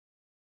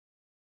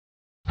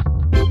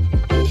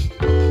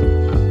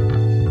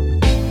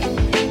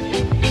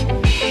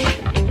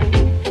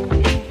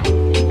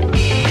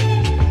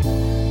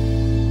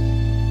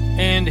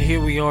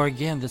are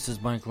again. This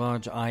is Mike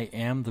Lodge. I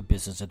am the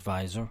business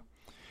advisor.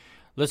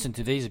 Listen,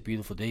 today's a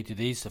beautiful day.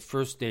 Today's the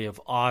first day of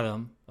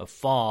autumn, of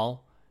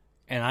fall,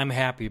 and I'm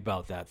happy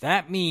about that.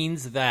 That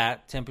means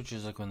that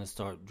temperatures are going to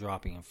start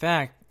dropping. In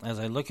fact, as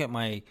I look at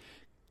my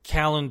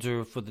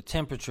calendar for the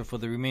temperature for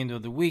the remainder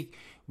of the week,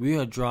 we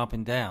are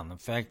dropping down. In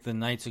fact, the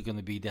nights are going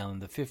to be down in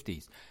the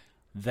 50s.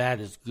 That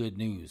is good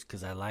news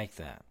because I like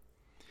that.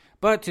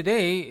 But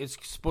today, it's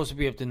supposed to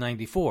be up to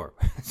 94.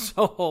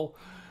 So,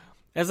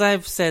 as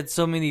I've said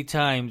so many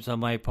times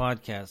on my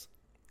podcast,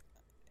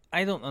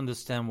 I don't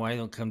understand why I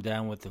don't come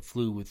down with the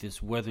flu with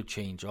this weather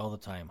change all the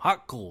time.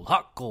 Hot, cold,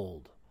 hot,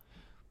 cold.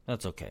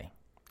 That's okay.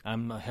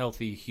 I'm a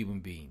healthy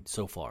human being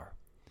so far.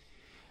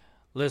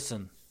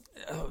 Listen,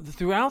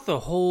 throughout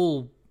the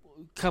whole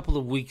couple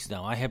of weeks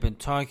now, I have been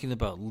talking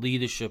about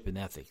leadership and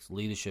ethics.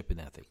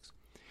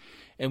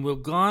 And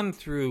we've gone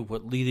through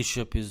what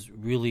leadership is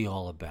really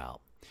all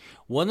about.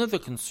 One of the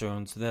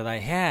concerns that I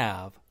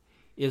have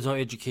is our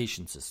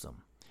education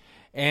system.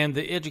 And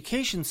the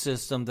education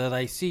system that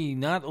I see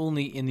not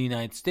only in the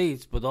United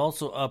States, but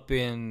also up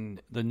in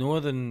the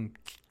northern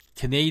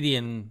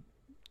Canadian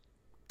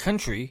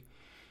country.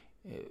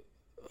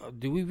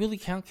 Do we really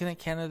count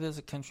Canada as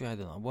a country? I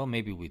don't know. Well,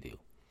 maybe we do.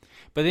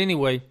 But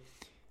anyway,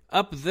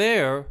 up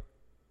there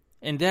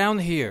and down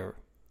here,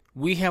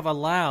 we have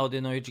allowed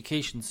in our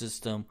education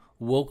system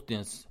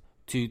wokeness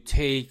to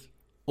take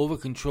over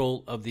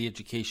control of the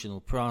educational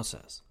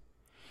process.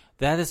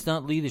 That is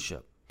not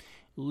leadership.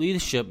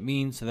 Leadership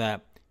means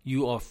that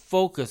you are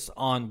focused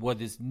on what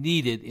is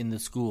needed in the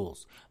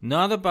schools,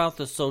 not about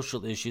the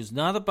social issues,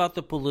 not about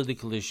the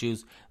political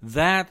issues.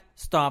 That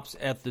stops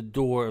at the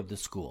door of the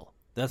school.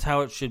 That's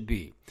how it should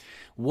be.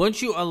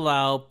 Once you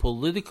allow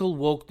political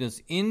wokeness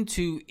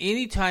into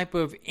any type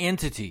of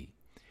entity,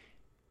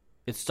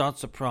 it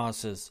starts a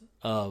process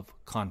of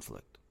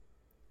conflict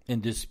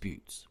and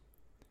disputes.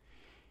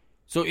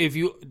 So if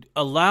you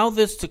allow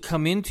this to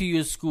come into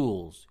your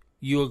schools,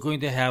 you are going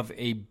to have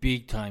a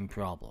big-time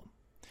problem.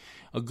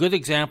 A good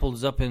example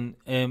is up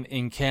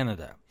in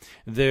Canada.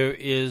 There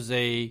is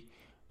a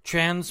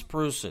trans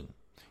person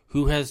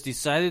who has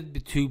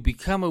decided to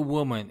become a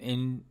woman,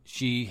 and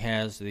she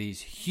has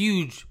these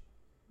huge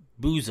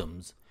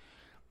bosoms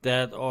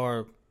that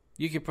are,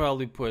 you could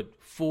probably put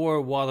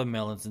 4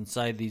 watermelons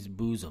inside these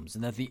bosoms.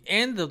 And at the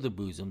end of the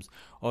bosoms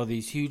are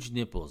these huge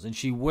nipples. And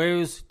she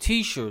wears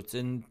T-shirts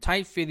and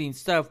tight-fitting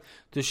stuff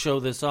to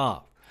show this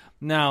off.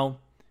 Now,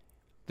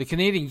 the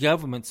Canadian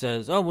government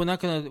says, "Oh, we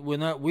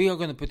are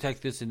going to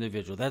protect this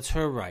individual. That's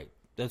her right.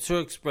 That's her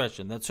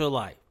expression. That's her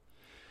life."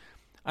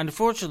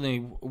 Unfortunately,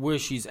 where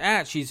she's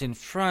at, she's in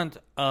front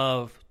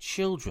of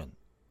children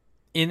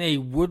in a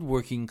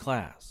woodworking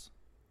class.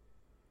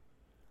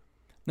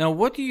 Now,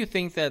 what do you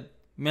think that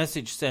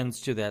message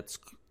sends to that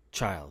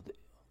child?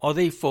 Are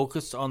they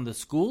focused on the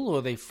school, or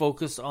are they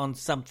focused on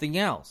something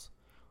else,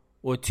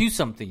 or to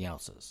something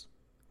else's?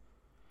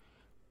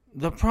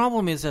 The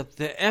problem is that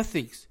the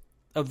ethics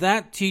of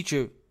that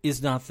teacher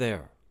is not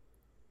there.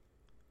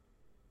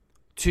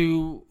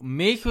 To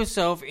make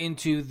herself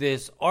into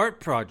this art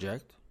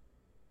project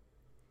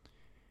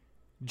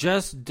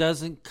just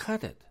doesn't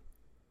cut it.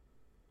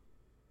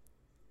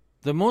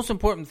 The most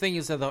important thing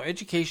is that our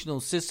educational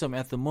system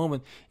at the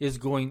moment is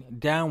going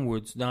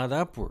downwards, not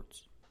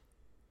upwards.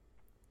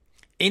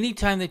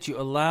 Anytime that you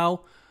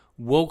allow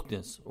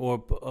wokeness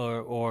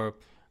or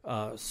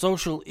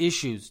social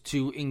issues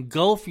to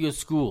engulf your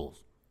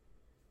schools,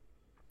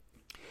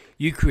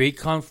 you create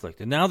conflict.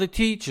 And now the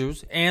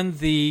teachers and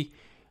the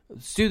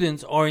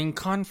students are in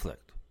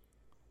conflict.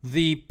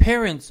 The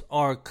parents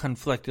are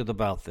conflicted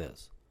about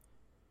this.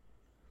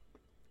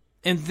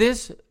 And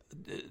this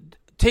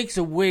takes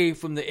away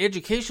from the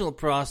educational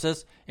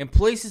process and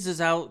places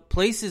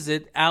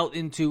it out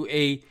into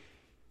a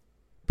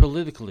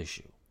political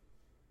issue,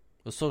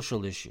 a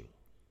social issue.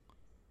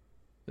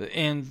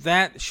 And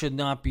that should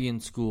not be in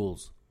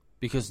schools,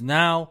 because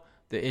now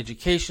the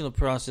educational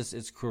process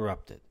is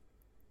corrupted.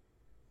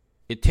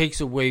 It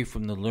takes away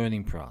from the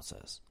learning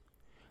process.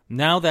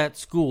 Now that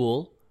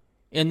school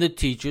and the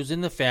teachers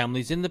and the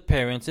families and the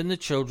parents and the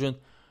children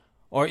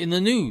are in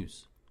the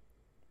news.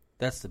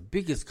 That's the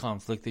biggest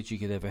conflict that you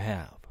could ever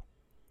have.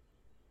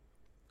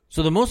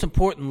 So the most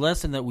important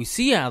lesson that we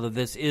see out of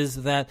this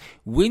is that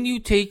when you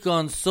take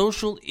on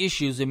social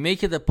issues and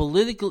make it a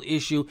political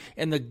issue,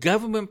 and the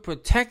government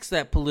protects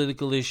that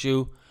political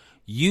issue,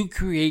 you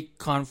create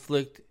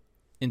conflict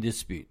and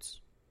disputes.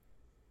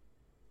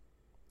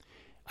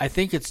 I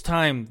think it's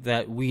time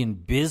that we in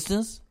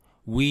business,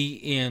 we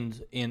in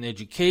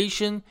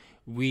education,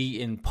 we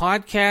in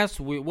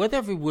podcasts,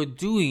 whatever we're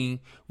doing,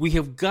 we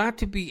have got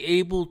to be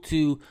able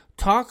to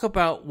talk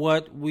about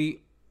what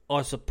we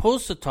are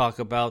supposed to talk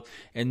about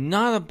and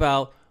not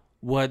about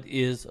what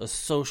is a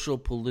social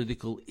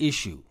political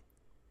issue.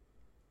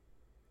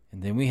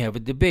 And then we have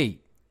a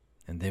debate,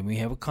 and then we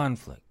have a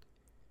conflict,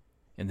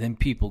 and then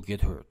people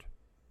get hurt.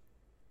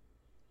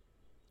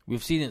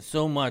 We've seen it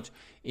so much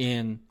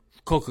in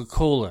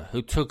Coca-Cola,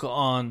 who took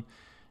on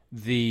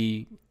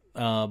the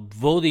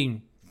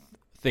voting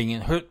thing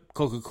and hurt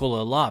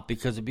Coca-Cola a lot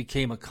because it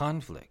became a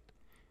conflict.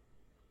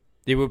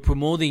 They were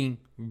promoting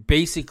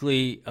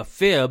basically a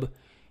fib,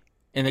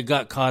 and it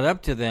got caught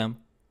up to them,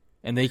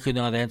 and they could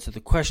not answer the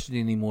question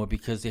anymore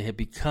because they had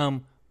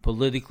become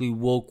politically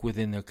woke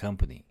within their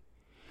company.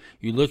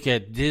 You look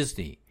at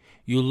Disney,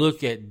 you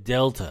look at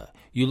Delta,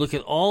 you look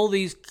at all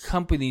these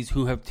companies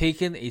who have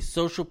taken a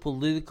social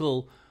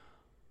political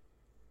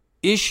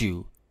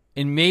issue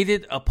and made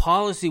it a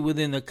policy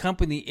within the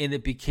company, and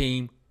it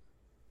became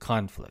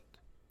conflict.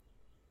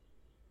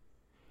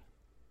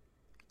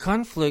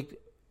 Conflict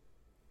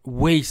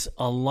wastes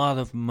a lot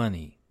of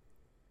money.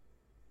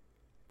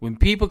 When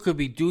people could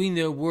be doing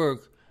their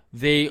work,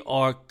 they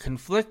are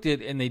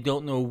conflicted and they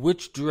don't know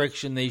which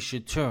direction they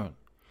should turn.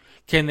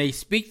 Can they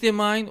speak their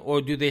mind,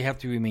 or do they have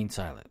to remain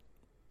silent?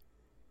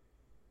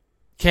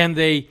 Can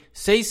they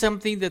say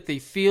something that they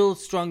feel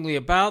strongly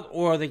about,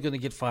 or are they going to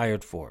get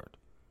fired for it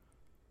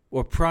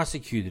or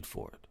prosecuted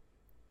for it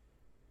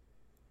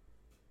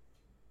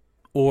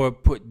or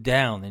put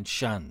down and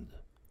shunned?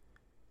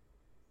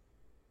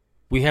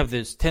 We have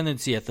this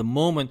tendency at the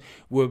moment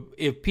where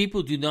if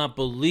people do not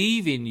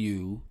believe in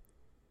you,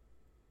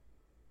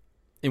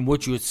 in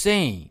what you're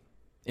saying,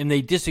 and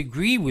they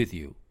disagree with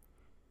you,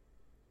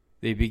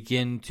 they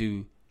begin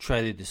to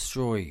try to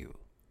destroy you.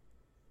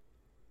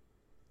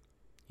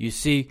 You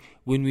see,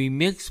 when we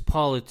mix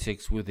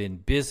politics within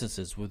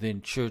businesses,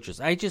 within churches,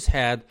 I just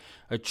had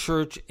a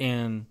church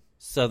in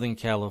Southern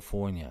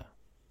California.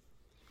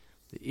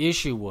 The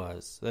issue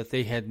was that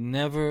they had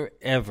never,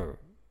 ever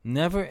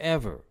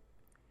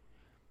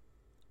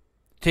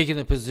taken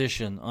a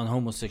position on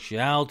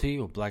homosexuality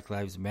or Black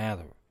Lives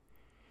Matter.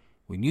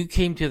 When you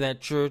came to that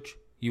church,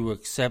 you were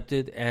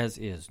accepted as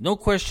is. No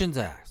questions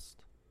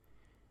asked.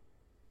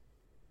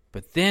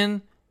 But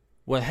then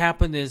what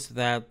happened is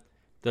that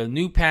the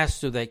new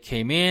pastor that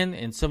came in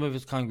and some of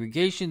his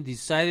congregation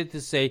decided to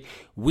say,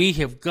 we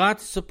have got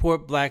to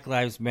support Black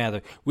Lives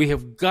Matter. We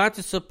have got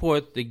to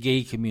support the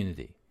gay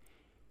community.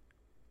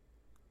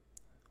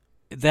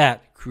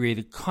 That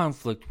created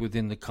conflict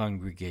within the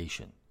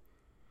congregation.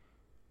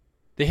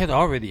 They had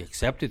already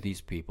accepted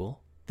these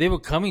people. They were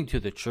coming to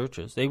the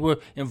churches. They were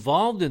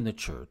involved in the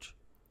church.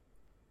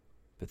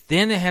 But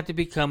then it had to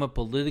become a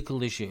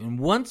political issue. And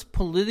once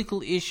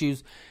political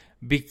issues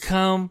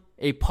become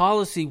a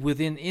policy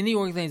within any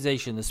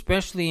organization,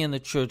 especially in the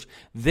church,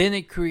 then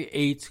it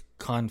creates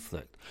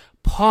conflict.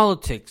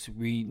 Politics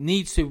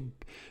needs to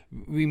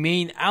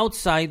remain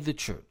outside the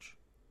church.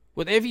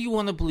 Whatever you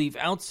want to believe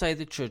outside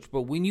the church,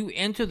 but when you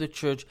enter the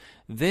church,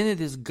 then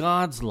it is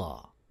God's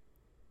law,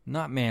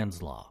 not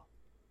man's law.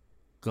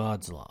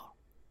 God's law.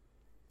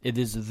 It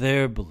is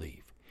their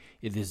belief.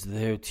 It is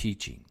their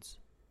teachings.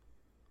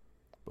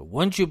 But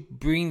once you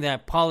bring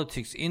that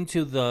politics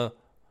into the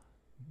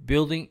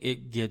building,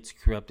 it gets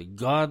corrupted.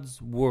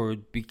 God's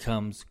word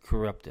becomes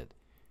corrupted.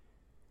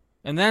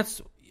 And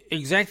that's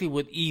exactly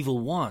what evil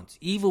wants.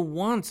 Evil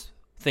wants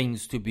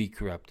things to be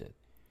corrupted.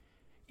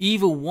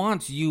 Evil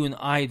wants you and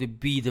I to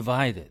be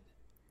divided.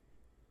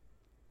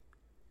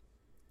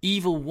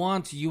 Evil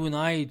wants you and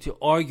I to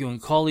argue and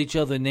call each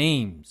other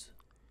names,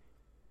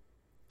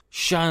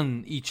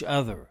 shun each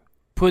other,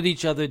 put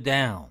each other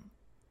down.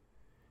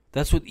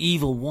 That's what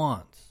evil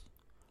wants.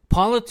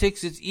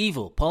 Politics is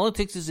evil.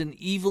 Politics is an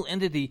evil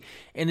entity,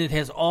 and it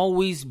has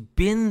always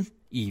been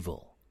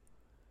evil.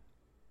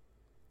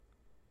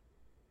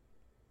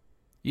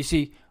 You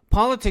see,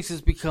 politics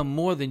has become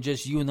more than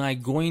just you and I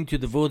going to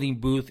the voting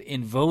booth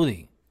and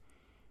voting.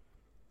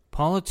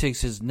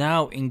 Politics has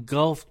now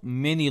engulfed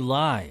many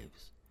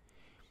lives,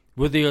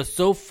 where they are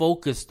so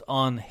focused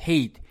on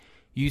hate.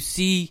 You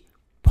see,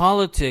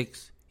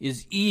 politics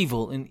is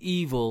evil, and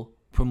evil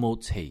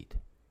promotes hate.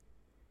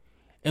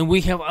 And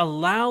we have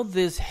allowed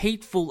this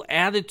hateful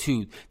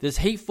attitude, this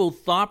hateful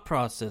thought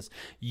process.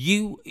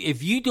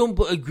 If you don't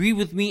agree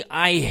with me,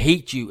 I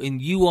hate you,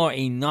 and you are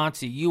a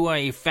Nazi, you are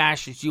a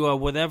fascist, you are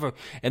whatever.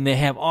 And they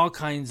have all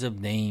kinds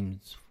of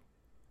names.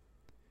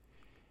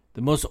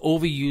 The most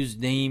overused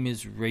name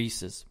is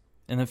racist.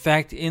 And in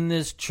fact, in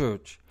this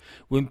church,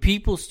 when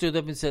people stood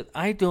up and said,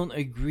 I don't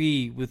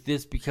agree with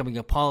this becoming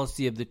a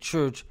policy of the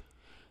church,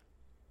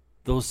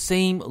 those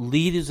same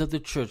leaders of the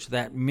church,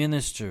 that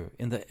minister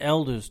and the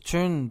elders,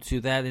 turned to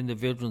that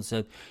individual and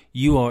said,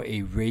 you are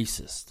a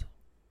racist.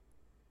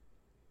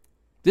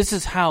 This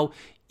is how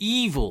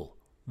evil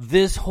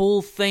this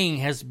whole thing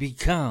has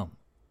become.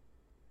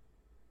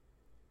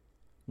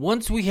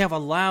 Once we have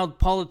allowed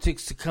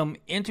politics to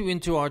enter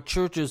into our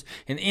churches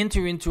and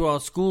enter into our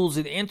schools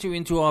and enter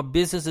into our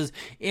businesses,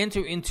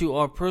 enter into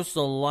our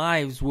personal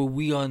lives where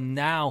we are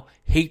now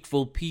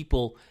hateful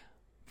people,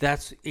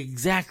 that's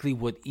exactly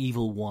what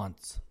evil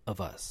wants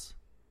of us.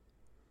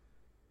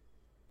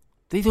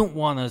 They don't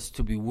want us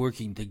to be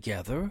working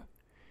together.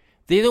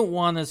 They don't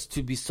want us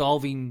to be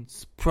solving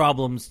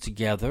problems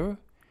together.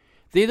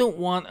 They don't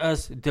want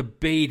us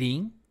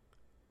debating.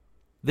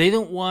 They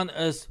don't want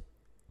us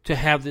to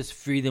have this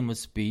freedom of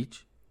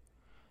speech.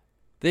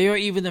 They are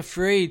even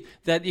afraid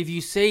that if you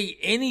say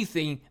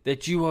anything,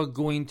 that you are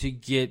going to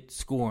get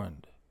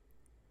scorned.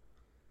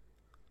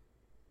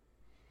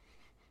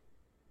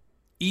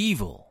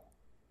 evil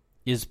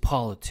is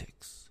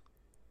politics.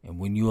 And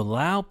when you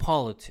allow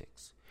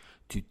politics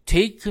to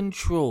take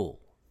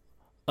control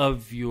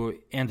of your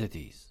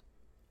entities,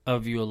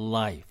 of your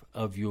life,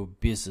 of your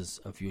business,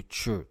 of your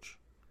church,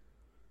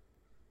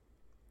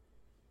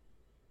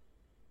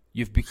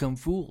 you've become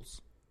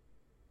fools.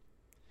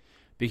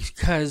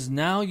 Because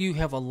now you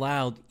have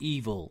allowed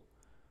evil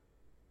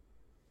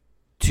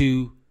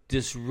to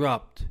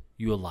disrupt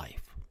your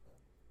life.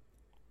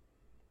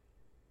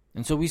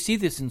 And so we see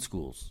this in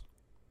schools.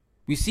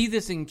 We see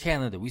this in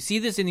Canada. We see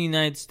this in the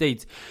United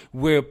States,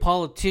 where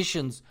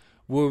politicians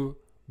were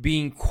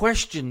being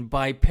questioned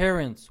by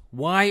parents.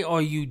 Why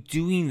are you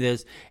doing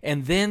this?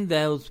 And then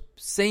those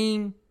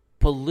same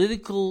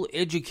political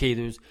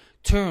educators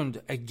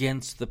turned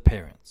against the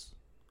parents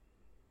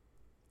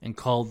and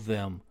called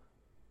them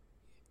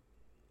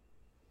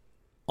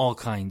all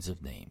kinds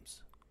of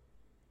names.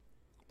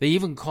 They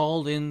even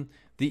called in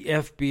the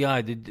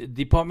FBI, the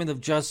Department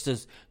of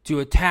Justice, to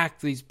attack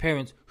these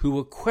parents who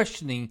were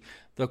questioning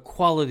the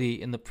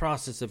quality and the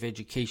process of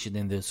education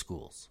in their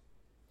schools.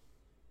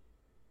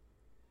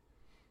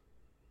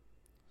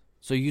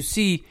 So you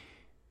see,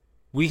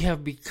 we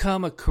have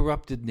become a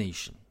corrupted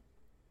nation.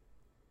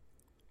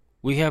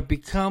 We have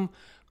become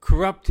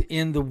corrupt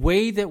in the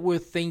way that we're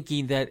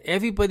thinking that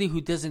everybody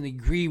who doesn't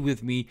agree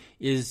with me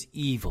is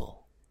evil.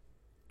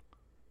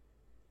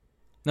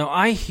 Now,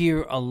 I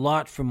hear a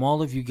lot from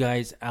all of you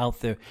guys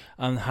out there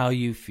on how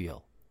you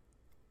feel.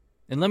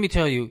 And let me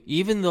tell you,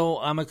 even though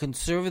I'm a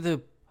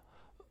conservative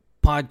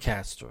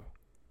podcaster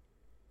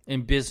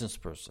and business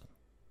person,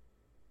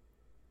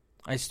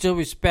 I still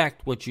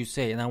respect what you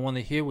say, and I want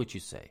to hear what you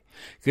say,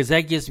 because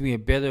that gives me a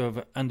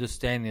better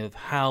understanding of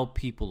how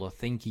people are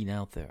thinking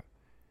out there.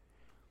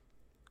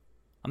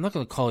 I'm not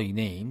going to call you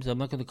names. I'm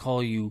not going to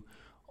call you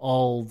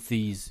all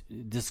these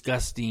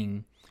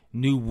disgusting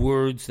new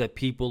words that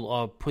people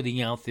are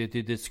putting out there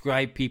to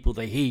describe people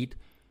they hate.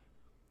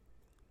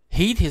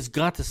 Hate has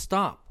got to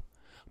stop.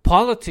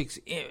 Politics,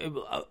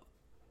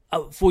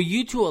 for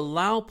you to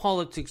allow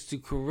politics to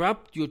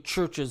corrupt your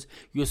churches,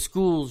 your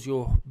schools,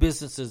 your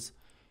businesses,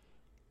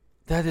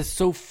 that is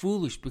so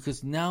foolish,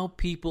 because now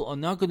people are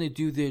not going to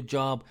do their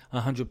job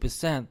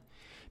 100%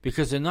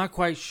 because they're not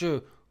quite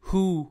sure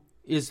who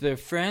is their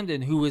friend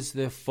and who is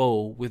their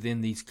foe within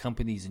these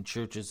companies and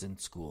churches and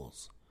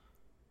schools.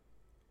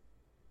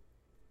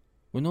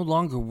 We're no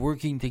longer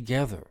working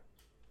together.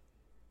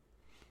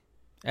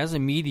 As a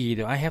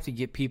mediator, I have to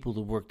get people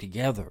to work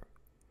together.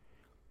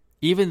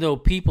 Even though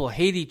people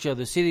hate each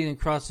other sitting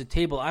across the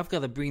table, I've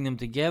got to bring them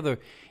together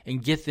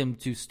and get them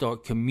to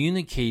start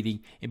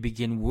communicating and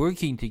begin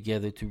working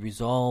together to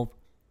resolve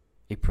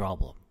a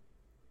problem.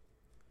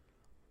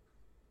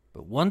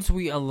 But once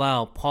we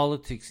allow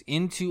politics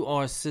into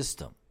our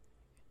system,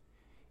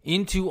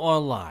 into our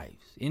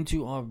lives,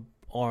 into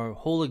our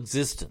whole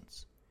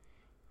existence,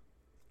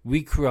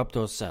 we corrupt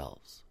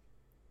ourselves.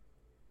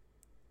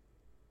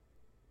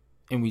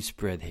 And we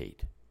spread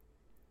hate.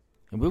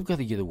 And we've got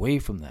to get away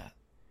from that.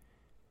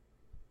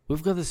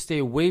 We've got to stay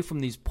away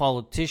from these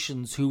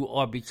politicians who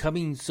are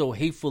becoming so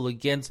hateful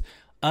against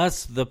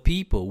us, the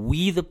people,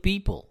 we the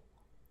people.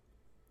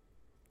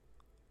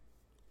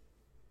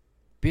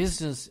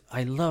 Business,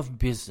 I love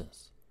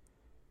business.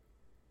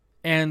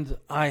 And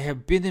I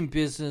have been in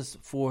business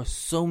for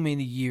so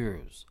many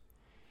years.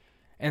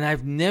 And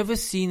I've never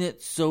seen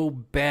it so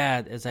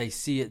bad as I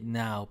see it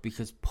now,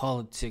 because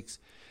politics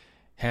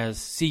has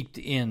seeped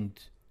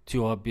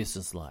into our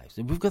business lives.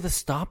 And we've got to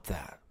stop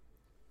that.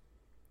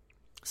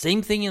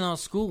 Same thing in our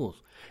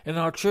schools, in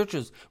our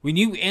churches. When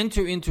you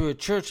enter into a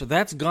church,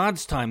 that's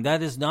God's time.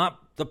 That is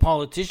not the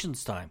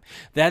politician's time.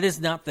 That is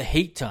not the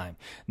hate time.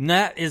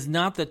 That is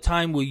not the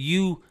time where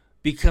you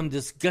become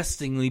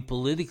disgustingly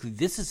politically.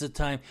 This is a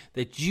time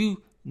that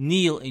you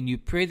kneel and you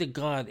pray to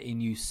God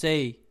and you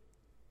say,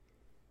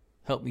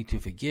 help me to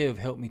forgive,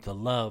 help me to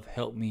love,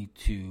 help me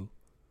to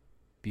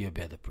be a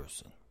better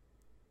person.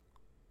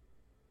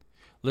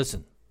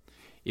 Listen,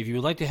 if you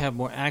would like to have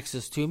more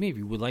access to me, if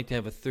you would like to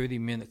have a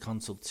 30-minute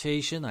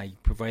consultation, I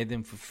provide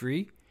them for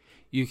free.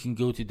 You can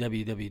go to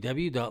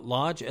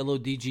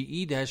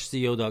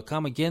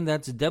www.lodge-co.com. Again,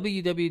 that's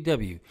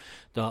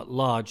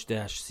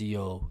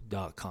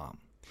www.lodge-co.com.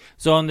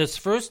 So on this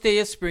first day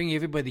of spring,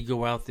 everybody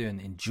go out there and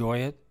enjoy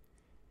it,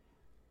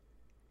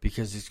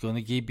 because it's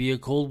going to be a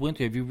cold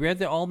winter. Have you read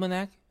the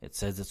almanac? It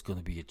says it's going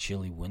to be a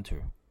chilly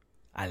winter.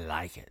 I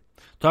like it.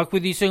 Talk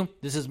with you soon.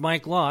 This is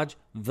Mike Lodge,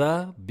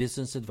 the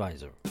Business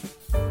Advisor.